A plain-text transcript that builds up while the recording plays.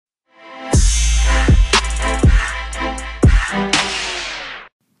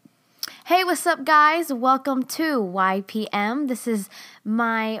what's up, guys? Welcome to YPM. This is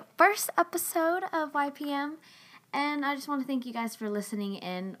my first episode of YPM, and I just want to thank you guys for listening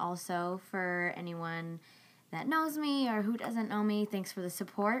in. Also, for anyone that knows me or who doesn't know me, thanks for the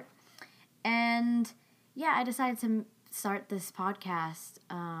support. And yeah, I decided to start this podcast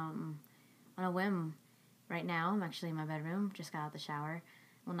on a whim right now. I'm actually in my bedroom, just got out of the shower.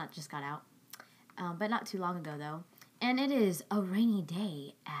 Well, not just got out, but not too long ago, though. And it is a rainy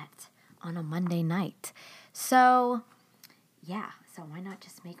day on a Monday night. So, yeah. So why not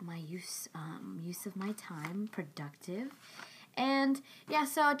just make my use of my time productive? And yeah,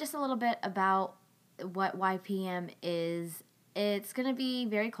 so just a little bit about what YPM is. It's going to be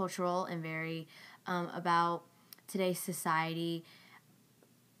very cultural and very about today's society.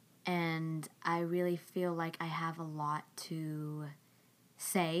 And I really feel like I have a lot to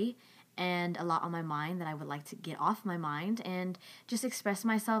say and a lot on my mind that I would like to get off my mind and just express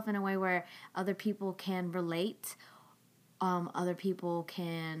myself in a way where other people can relate, other people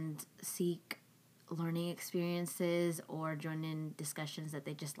can seek learning experiences or join in discussions that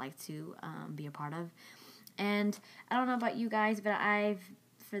they just like to be a part of. And I don't know about you guys, but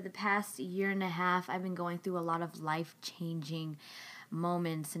for the past year and a half, I've been going through a lot of life-changing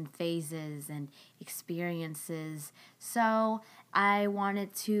moments and phases and experiences. So I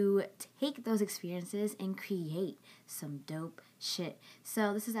wanted to take those experiences and create some dope shit.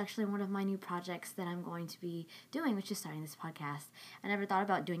 So this is actually one of my new projects that I'm going to be doing, which is starting this podcast. I never thought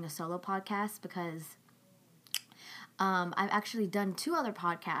about doing a solo podcast because I've actually done 2 other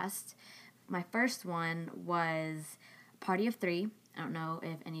podcasts. My first one was Party of 3. I don't know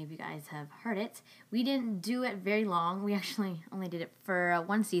if any of you guys have heard it. We didn't do it very long. We actually only did it for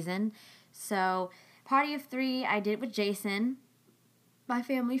 1 season. So, Party of 3, I did with Jason, my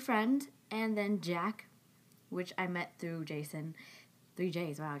family friend, and then Jack, which I met through Jason. 3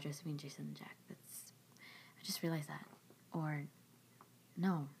 J's. Wow, Josephine, Jason, and Jack. I just realized that. Or,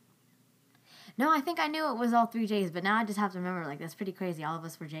 no, I think I knew it was all 3 J's, but now I just have to remember, that's pretty crazy. All of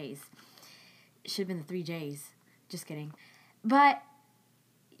us were J's. It should have been the 3 J's. Just kidding. But,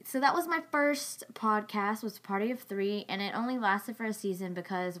 so that was my first podcast, was Party of 3, and it only lasted for a season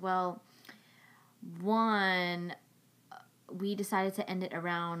because, well, one, we decided to end it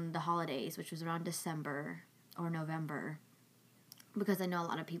around the holidays, which was around December or November, because I know a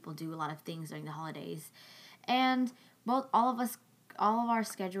lot of people do a lot of things during the holidays, and all of our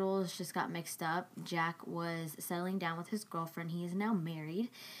schedules just got mixed up. Jack was settling down with his girlfriend. He is now married.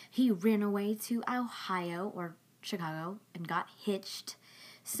 He ran away to Ohio or Chicago and got hitched.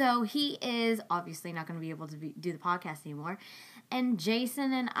 So he is obviously not going to be able to do the podcast anymore. And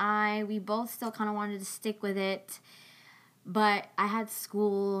Jason and I, we both still kind of wanted to stick with it. But I had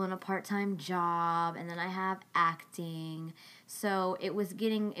school and a part-time job, and then I have acting. So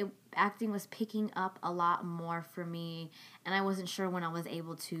acting was picking up a lot more for me, and I wasn't sure when I was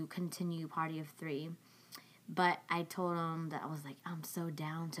able to continue Party of 3. But I told him that I was like, I'm so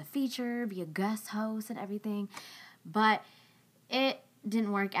down to feature, be a guest host and everything. But it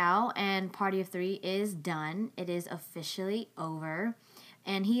didn't work out, and Party of 3 is done. It is officially over.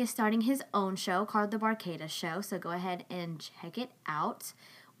 And he is starting his own show called The Barcada Show. So go ahead and check it out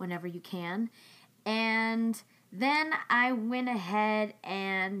whenever you can. And then I went ahead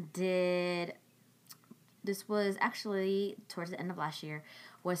and did, this was actually towards the end of last year,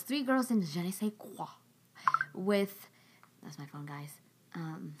 was 3 Girls in Je ne sais quoi with, that's my phone, guys.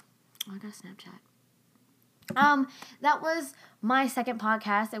 I got a Snapchat. That was my second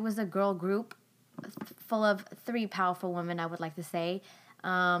podcast. It was a girl group full of 3 powerful women, I would like to say.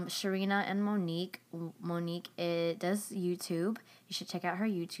 Sharina and Monique. Monique does YouTube. You should check out her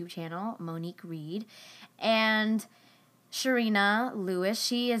YouTube channel, Monique Reed. And Sharina Lewis,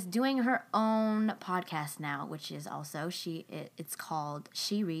 she is doing her own podcast now, which is also, it's called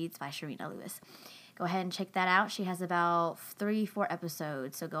She Reads by Sharina Lewis. Go ahead and check that out. She has about 3-4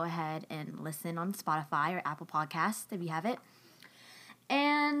 episodes, so go ahead and listen on Spotify or Apple Podcasts if you have it.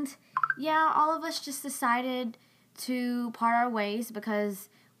 And yeah, all of us just decided to part our ways because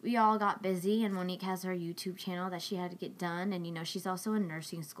we all got busy, and Monique has her YouTube channel that she had to get done, and she's also in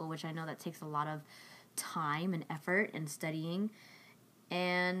nursing school, which I know that takes a lot of time and effort and studying.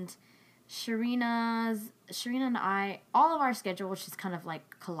 And Sharina and I, all of our schedules just kind of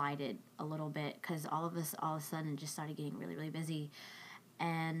collided a little bit because all of us all of a sudden just started getting really, really busy,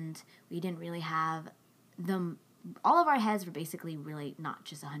 and we didn't really have all of our heads were basically really not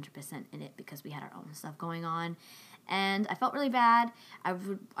just 100% in it because we had our own stuff going on, and I felt really bad.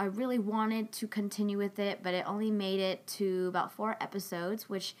 I really wanted to continue with it, but it only made it to about 4 episodes,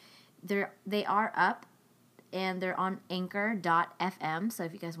 which they are up. and they're on anchor.fm. So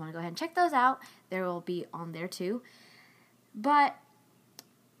if you guys want to go ahead and check those out, they will be on there too. But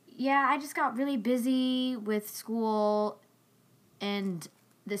yeah, I just got really busy with school, and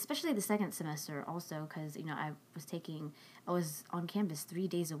especially the second semester also, because, you know, I was on campus 3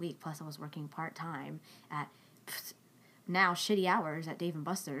 days a week, plus I was working part-time at now shitty hours at Dave &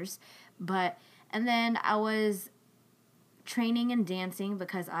 Buster's. And then I was training and dancing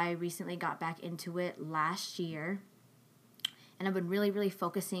because I recently got back into it last year. And I've been really, really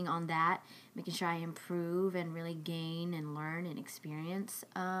focusing on that, making sure I improve and really gain and learn and experience.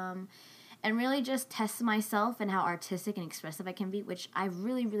 And really just test myself and how artistic and expressive I can be, which I've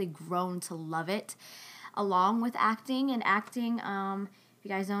really, really grown to love it, along with acting. And acting, if you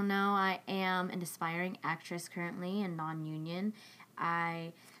guys don't know, I am an aspiring actress currently in non-union.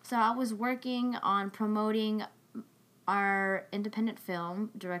 So I was working on promoting our independent film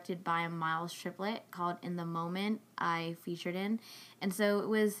directed by Miles Triplett called In the Moment I featured in. And so it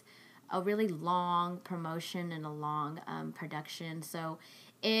was a really long promotion and a long production. So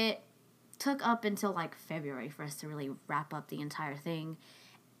it took up until like February for us to really wrap up the entire thing.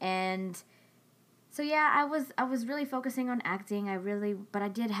 And so yeah, I was really focusing on acting. But I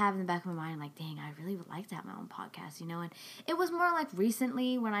did have in the back of my mind, like, dang, I really would like to have my own podcast, you know? And it was more like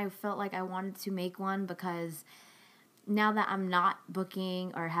recently when I felt like I wanted to make one, because now that I'm not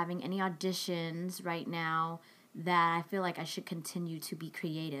booking or having any auditions right now, that I feel like I should continue to be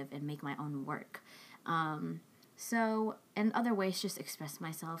creative and make my own work. So, and other ways just express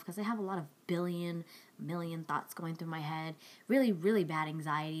myself, because I have a lot of million thoughts going through my head. Really, really bad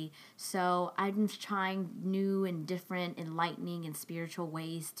anxiety. So I'm just trying new and different, enlightening and spiritual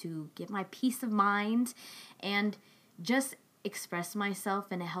ways to get my peace of mind and just express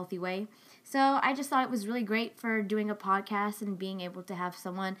myself in a healthy way. So I just thought it was really great for doing a podcast and being able to have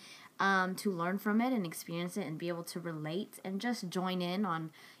someone to learn from it and experience it and be able to relate and just join in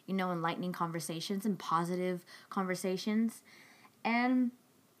on, you know, enlightening conversations and positive conversations. And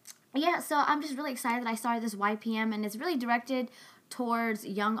yeah, so I'm just really excited that I started this YPM, and it's really directed towards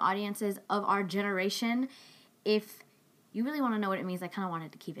young audiences of our generation. If you really want to know what it means, I kind of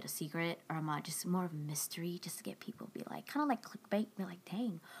wanted to keep it a secret, or just more of a mystery, just to get people to be like, kind of like clickbait, be like,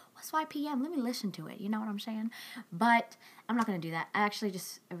 dang, what's YPM? Let me listen to it. You know what I'm saying? But I'm not going to do that. I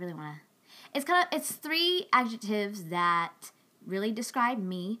really want to. It's 3 adjectives that really describe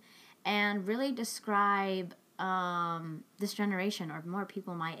me and really describe this generation, or more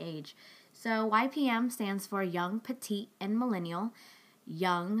people my age. So YPM stands for Young, Petite, and Millennial.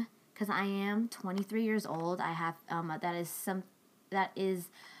 Young, because I am 23 years old. I have that is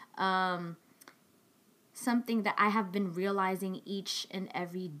something that I have been realizing each and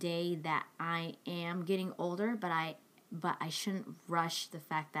every day, that I am getting older, but I shouldn't rush the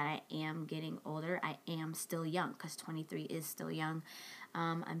fact that I am getting older. I am still young, because 23 is still young.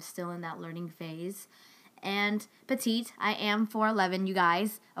 I'm still in that learning phase. And petite, I am 4'11", you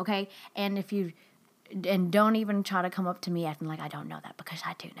guys, okay? And don't even try to come up to me acting like I don't know that, because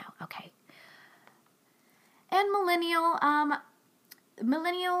I do know, okay? And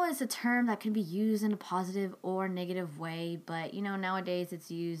millennial is a term that can be used in a positive or negative way, but, you know, nowadays it's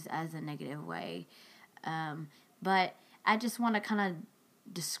used as a negative way. But I just want to kind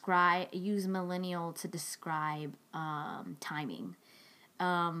of use millennial to describe timing.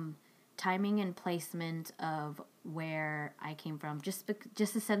 Timing and placement of where I came from. Just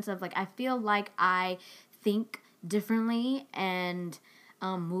a sense of, like, I feel like I think differently and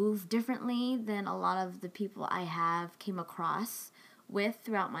move differently than a lot of the people I have came across with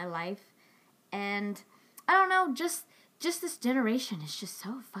throughout my life. And I don't know, just this generation is just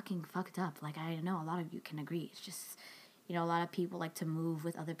so fucking fucked up. Like, I know a lot of you can agree. It's just, you know, a lot of people like to move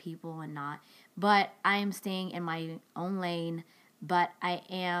with other people and not. But I am staying in my own lane. But I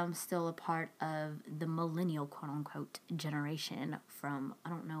am still a part of the millennial, quote-unquote, generation from, I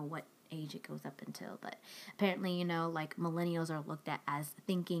don't know what age it goes up until, but apparently, you know, like, millennials are looked at as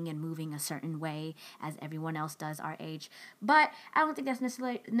thinking and moving a certain way as everyone else does our age. But I don't think that's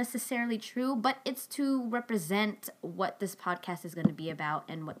necessarily true, but it's to represent what this podcast is going to be about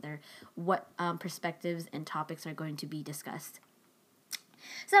and what perspectives and topics are going to be discussed.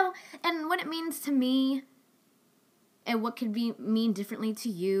 So, and what it means to me, and what could mean differently to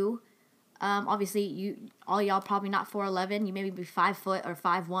you. Obviously, all y'all probably not 4'11". You maybe be 5 foot or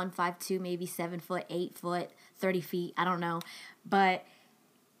 5'1", 5'2", maybe 7 foot, 8 foot, 30 feet. I don't know. But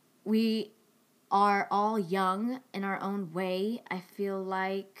we are all young in our own way. I feel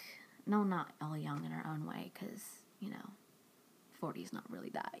like, no, not all young in our own way, because, you know, 40 is not really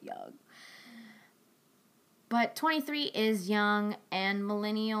that young. But 23 is young, and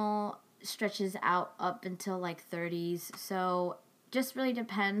millennial stretches out up until like 30s. So just really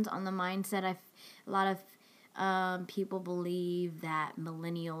depends on the mindset. A lot of people believe that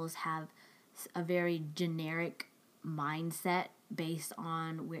millennials have a very generic mindset based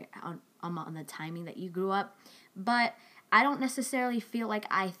on on the timing that you grew up. But I don't necessarily feel like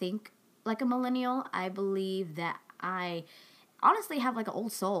I think like a millennial. I believe that I honestly have like an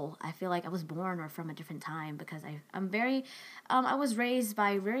old soul. I feel like I was born or from a different time because I'm very, I was raised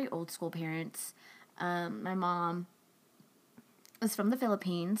by very old school parents. My mom was from the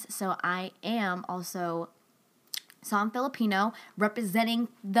Philippines, so I'm Filipino, representing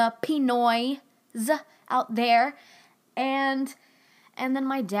the Pinoys out there, and then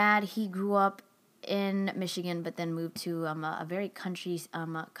my dad, he grew up in Michigan, but then moved to a very country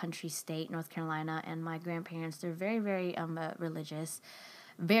state, North Carolina. And my grandparents, they're very, very religious,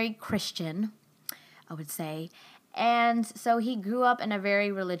 very Christian, I would say. And so he grew up in a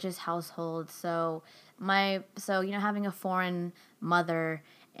very religious household. So having a foreign mother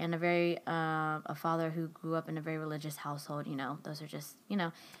and a father who grew up in a very religious household, those are just,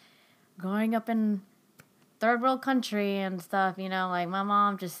 growing up in third world country and stuff, like my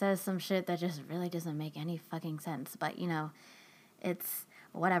mom just says some shit that just really doesn't make any fucking sense, but it's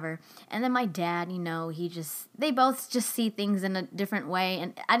whatever. And then my dad, they both just see things in a different way,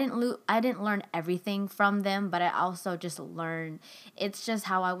 and I didn't learn everything from them, but I also just learned, it's just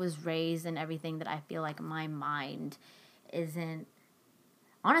how I was raised and everything that I feel like my mind isn't,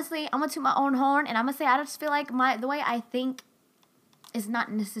 honestly, I'm gonna toot my own horn and I'm gonna say I just feel like the way I think is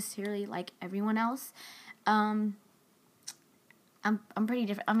not necessarily like everyone else. I'm pretty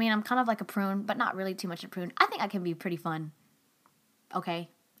different. I mean, I'm kind of like a prune, but not really too much a prune. I think I can be pretty fun. Okay?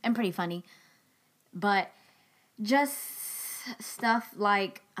 I'm pretty funny. But just stuff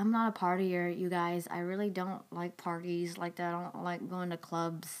like, I'm not a partier, you guys. I really don't like parties like that. I don't like going to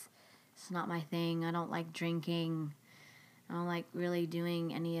clubs. It's not my thing. I don't like drinking. I don't like really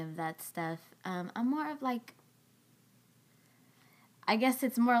doing any of that stuff. I'm more of like, I guess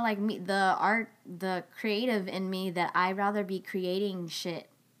it's more like me, the creative in me, that I'd rather be creating shit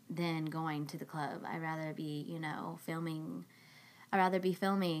than going to the club. I'd rather be, filming. I'd rather be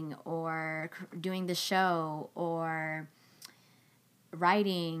filming or doing the show or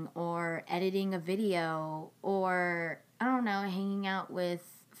writing or editing a video or, I don't know, hanging out with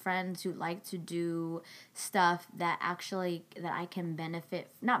friends who like to do stuff that I can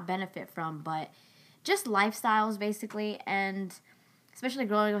not benefit from, but just lifestyles basically. And especially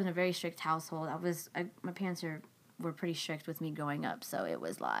growing up in a very strict household, my parents were pretty strict with me growing up, so it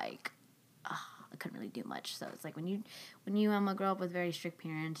was like, I couldn't really do much. So it's like when you grow up with very strict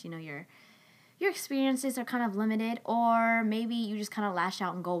parents, your experiences are kind of limited, or maybe you just kind of lash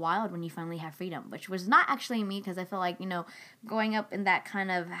out and go wild when you finally have freedom, which was not actually me, because I feel like, growing up in that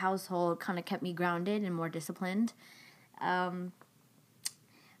kind of household kind of kept me grounded and more disciplined.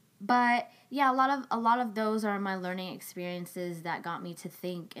 But yeah, a lot of those are my learning experiences that got me to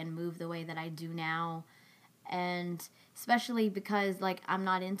think and move the way that I do now. And especially because like I'm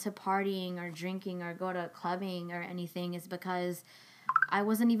not into partying or drinking or go to clubbing or anything, is because I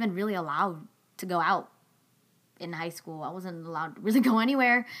wasn't even really allowed to go out in high school. I wasn't allowed to really go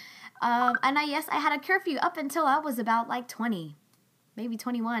anywhere. And I had a curfew up until I was about like 20, maybe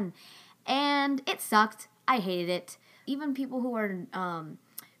 21. And it sucked. I hated it. Even people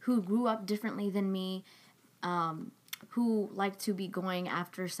who grew up differently than me, who like to be going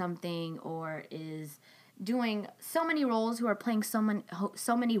after something or is doing so many roles, who are playing so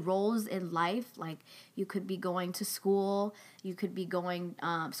many roles in life. Like, you could be going to school, you could be going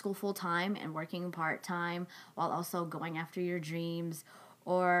school full time and working part time while also going after your dreams,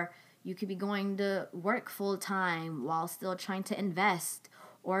 or you could be going to work full time while still trying to invest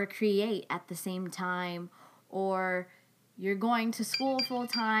or create at the same time, or you're going to school full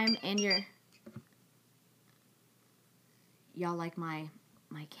time and y'all like my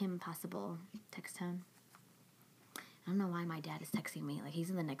Kim Possible text tone? I don't know why my dad is texting me. Like, he's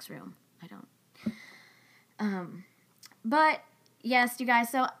in the next room. I don't. But yes, you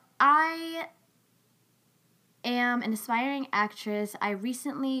guys. So I am an aspiring actress. I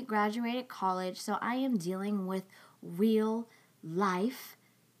recently graduated college, so I am dealing with real life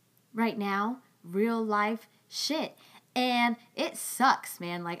right now. Real life shit. And it sucks,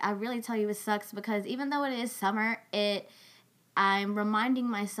 man. Like, I really tell you it sucks, because even though it is summer, I'm reminding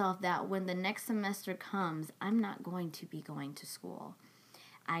myself that when the next semester comes, I'm not going to be going to school.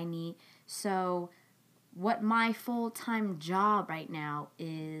 So what my full-time job right now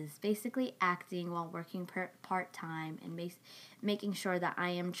is basically acting while working part-time and making sure that I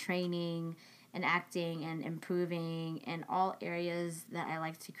am training and acting and improving in all areas that I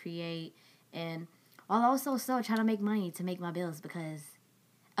like to create, and while also still trying to make money to make my bills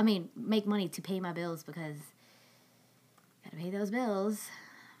make money to pay my bills because gotta pay those bills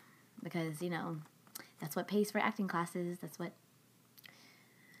because, that's what pays for acting classes. That's what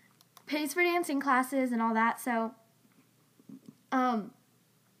pays for dancing classes and all that. So,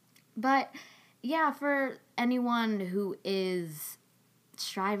 but yeah, for anyone who is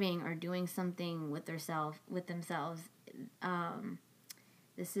striving or doing something with themselves,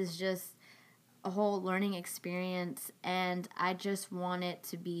 this is just a whole learning experience, and I just want it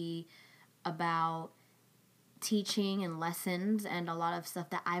to be about teaching and lessons and a lot of stuff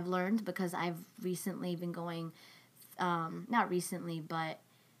that I've learned, because I've recently been going, not recently, but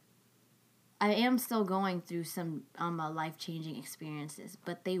I am still going through some life-changing experiences,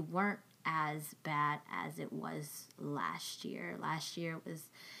 but they weren't as bad as it was last year. Last year was,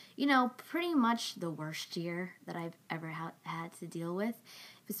 pretty much the worst year that I've ever had to deal with.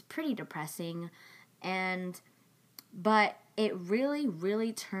 It was pretty depressing, but it really,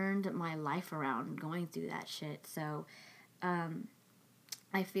 really turned my life around going through that shit. So,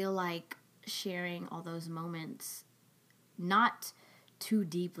 I feel like sharing all those moments, not too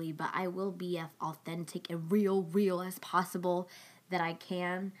deeply, but I will be as authentic and real as possible that I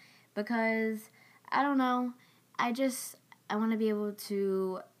can, because I don't know, I want to be able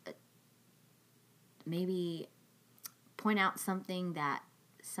to maybe point out something that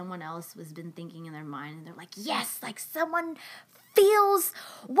someone else has been thinking in their mind, and they're like, yes, like someone feels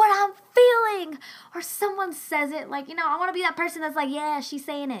what I'm feeling, or someone says it, like, I want to be that person that's like, yeah, she's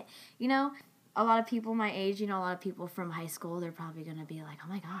saying it, A lot of people my age, a lot of people from high school, they're probably going to be like, oh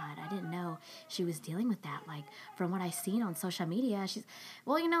my God, I didn't know she was dealing with that. Like, from what I've seen on social media,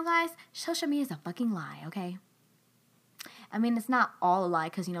 well, guys, social media is a fucking lie, okay? I mean, it's not all a lie,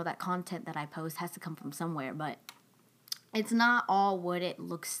 because, that content that I post has to come from somewhere, but it's not all what it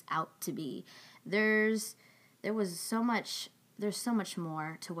looks out to be. There's so much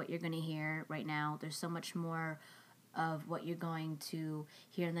more to what you're going to hear right now. There's so much more of what you're going to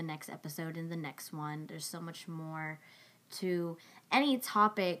hear in the next episode and the next one. There's so much more to any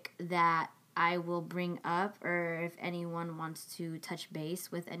topic that I will bring up, or if anyone wants to touch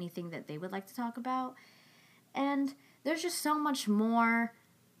base with anything that they would like to talk about. And there's just so much more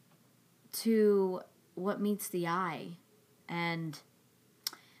to what meets the eye. And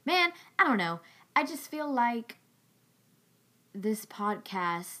man, I don't know. I just feel like this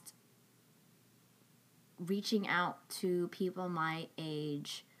podcast, reaching out to people my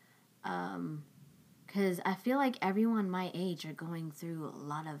age, because I feel like everyone my age are going through a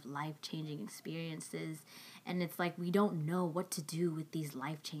lot of life-changing experiences, and it's like we don't know what to do with these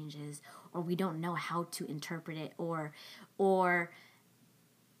life changes, or we don't know how to interpret it, or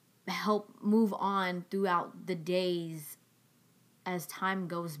help move on throughout the days as time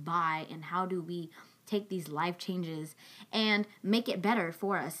goes by, and how do we take these life changes and make it better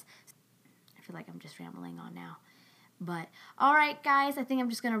for us. I feel like I'm just rambling on now. But, alright guys, I think I'm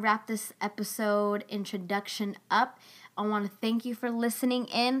just going to wrap this episode introduction up. I want to thank you for listening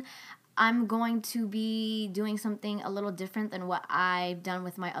in. I'm going to be doing something a little different than what I've done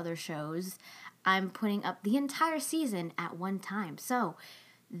with my other shows. I'm putting up the entire season at one time. So,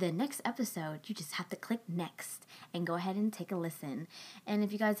 the next episode, you just have to click next and go ahead and take a listen. And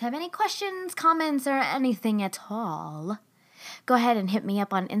if you guys have any questions, comments, or anything at all, go ahead and hit me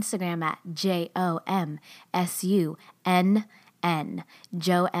up on Instagram at JOMSUNN,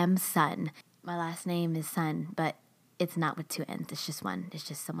 Joe M. Sun. My last name is Sun, but it's not with two N's. It's just one. It's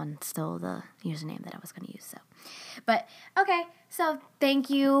just someone stole the username that I was going to use. So, but okay. So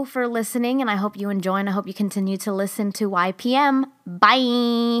thank you for listening, and I hope you enjoy, and I hope you continue to listen to YPM.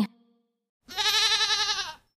 Bye.